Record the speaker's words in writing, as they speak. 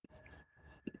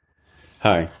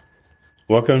Hi,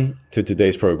 welcome to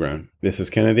today's program. This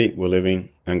is Kennedy. We're living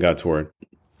on God's Word.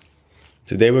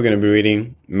 Today we're going to be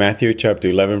reading Matthew chapter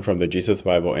 11 from the Jesus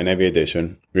Bible NIV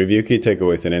edition, review key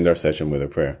takeaways, and end our session with a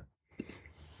prayer.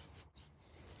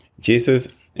 Jesus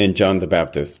and John the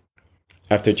Baptist.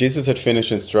 After Jesus had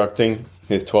finished instructing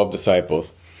his 12 disciples,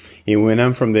 he went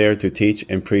on from there to teach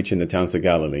and preach in the towns of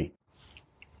Galilee.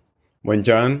 When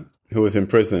John, who was in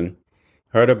prison,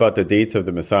 heard about the deeds of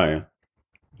the Messiah,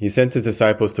 he sent his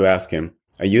disciples to ask him,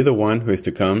 "Are you the one who is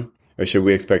to come, or should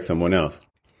we expect someone else?"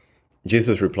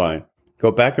 Jesus replied,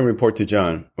 "Go back and report to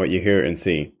John what you hear and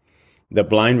see. The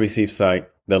blind receive sight,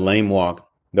 the lame walk,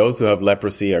 those who have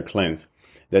leprosy are cleansed,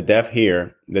 the deaf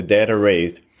hear, the dead are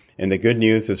raised, and the good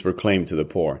news is proclaimed to the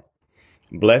poor.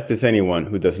 Blessed is anyone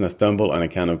who does not stumble on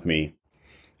account of me."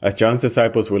 As John's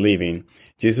disciples were leaving,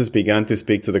 Jesus began to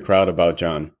speak to the crowd about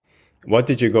John. "What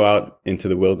did you go out into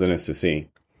the wilderness to see?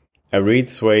 A reed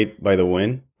swayed by the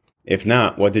wind? If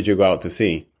not, what did you go out to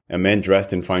see? A man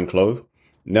dressed in fine clothes?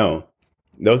 No.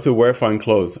 Those who wear fine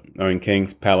clothes are in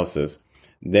kings' palaces.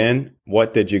 Then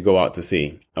what did you go out to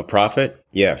see? A prophet?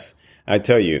 Yes, I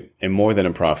tell you, and more than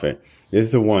a prophet. This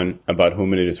is the one about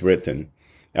whom it is written,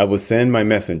 'I will send my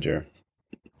messenger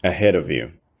ahead of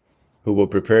you, who will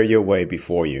prepare your way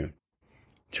before you.'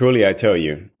 Truly I tell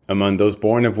you, among those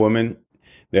born of women,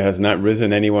 there has not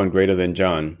risen anyone greater than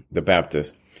John the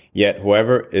Baptist. Yet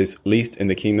whoever is least in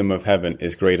the kingdom of heaven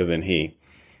is greater than he.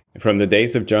 From the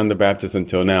days of John the Baptist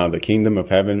until now, the kingdom of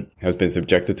heaven has been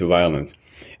subjected to violence,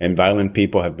 and violent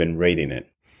people have been raiding it.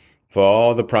 For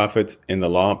all the prophets in the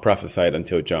law prophesied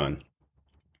until John.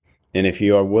 And if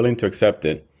you are willing to accept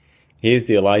it, he is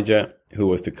the Elijah who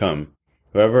was to come.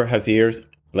 Whoever has ears,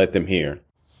 let them hear.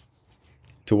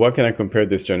 To what can I compare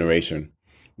this generation?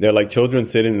 They are like children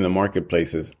sitting in the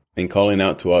marketplaces and calling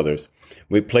out to others.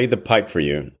 We played the pipe for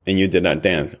you, and you did not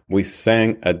dance. We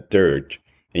sang a dirge,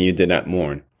 and you did not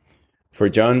mourn. For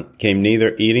John came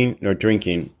neither eating nor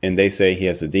drinking, and they say he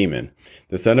has a demon.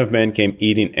 The Son of Man came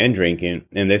eating and drinking,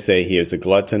 and they say he is a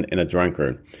glutton and a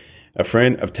drunkard, a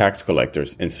friend of tax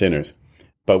collectors and sinners.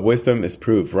 But wisdom is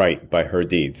proved right by her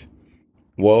deeds.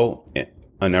 Woe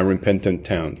on our repentant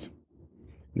towns."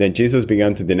 Then Jesus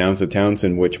began to denounce the towns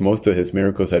in which most of his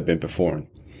miracles had been performed,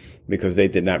 because they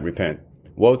did not repent.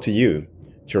 "Woe to you,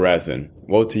 Chorazin!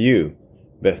 Woe to you,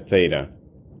 Bethsaida!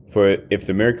 For if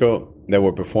the miracle that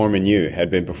were performed in you had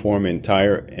been performed in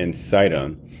Tyre and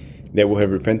Sidon, they would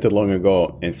have repented long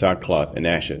ago in sackcloth and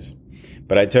ashes.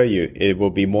 But I tell you, it will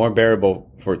be more bearable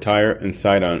for Tyre and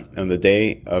Sidon on the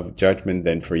day of judgment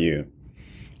than for you.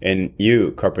 And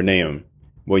you, Capernaum,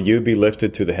 will you be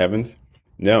lifted to the heavens?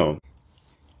 No,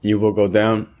 you will go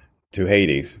down to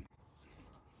Hades.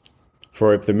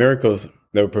 For if the miracles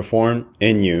that were performed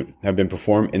in you have been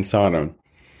performed in Sodom,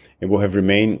 it will have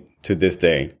remained to this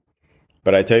day.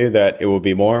 But I tell you that it will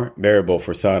be more bearable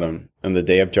for Sodom on the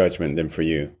day of judgment than for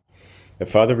you. The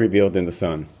Father revealed in the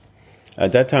Son."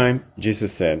 At that time,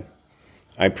 Jesus said,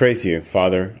 "I praise you,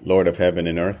 Father, Lord of heaven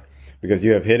and earth, because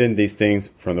you have hidden these things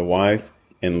from the wise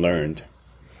and learned,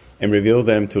 and revealed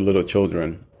them to little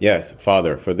children. Yes,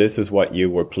 Father, for this is what you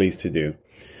were pleased to do.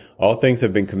 All things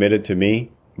have been committed to me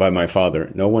by my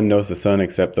Father. No one knows the Son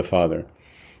except the Father,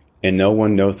 and no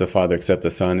one knows the Father except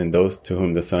the Son and those to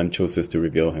whom the Son chooses to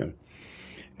reveal him.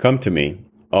 Come to me,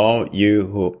 all you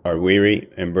who are weary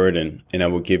and burdened, and I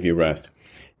will give you rest.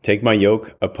 Take my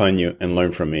yoke upon you and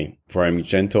learn from me, for I am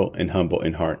gentle and humble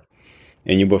in heart,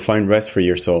 and you will find rest for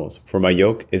your souls. For my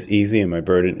yoke is easy and my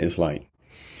burden is light."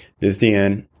 This is the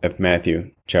end of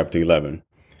Matthew chapter 11.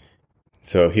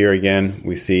 So here again,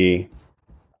 we see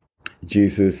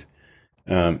Jesus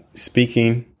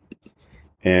speaking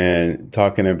and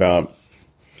talking about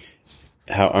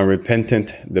how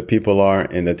unrepentant the people are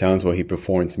in the towns where he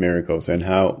performs miracles and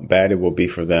how bad it will be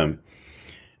for them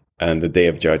on the day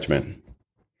of judgment.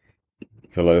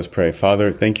 So let us pray.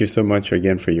 Father, thank you so much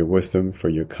again for your wisdom, for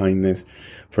your kindness,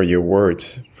 for your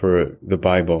words, for the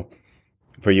Bible.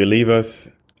 For you leave us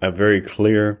a very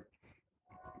clear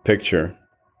picture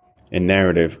and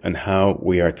narrative on how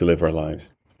we are to live our lives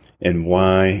and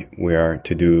why we are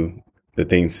to do the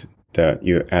things that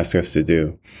you ask us to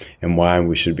do and why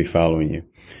we should be following you.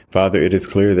 Father, it is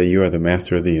clear that you are the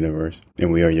master of the universe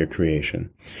and we are your creation.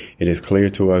 It is clear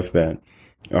to us that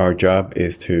our job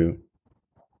is to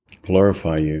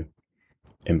glorify you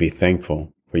and be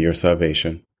thankful for your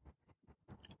salvation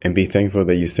and be thankful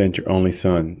that you sent your only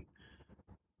Son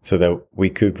so that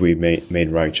we could be made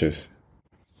righteous.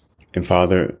 And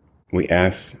Father, we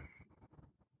ask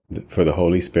for the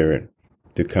Holy Spirit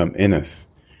to come in us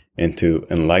and to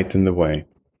enlighten the way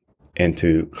and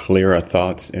to clear our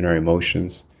thoughts and our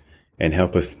emotions and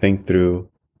help us think through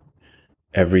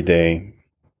every day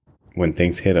when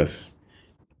things hit us.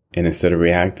 And instead of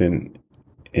reacting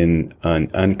in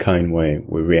an unkind way,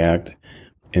 we react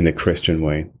in the Christian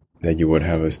way that you would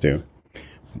have us do.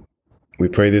 We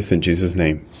pray this in Jesus'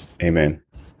 name. Amen.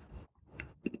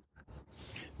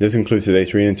 This concludes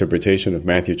today's reading interpretation of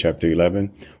Matthew chapter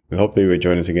 11. We hope that you will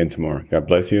join us again tomorrow. God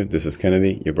bless you. This is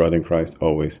Kennedy, your brother in Christ,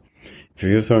 always. If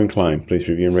you feel so inclined, please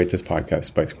review and rate this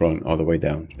podcast by scrolling all the way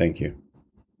down. Thank you.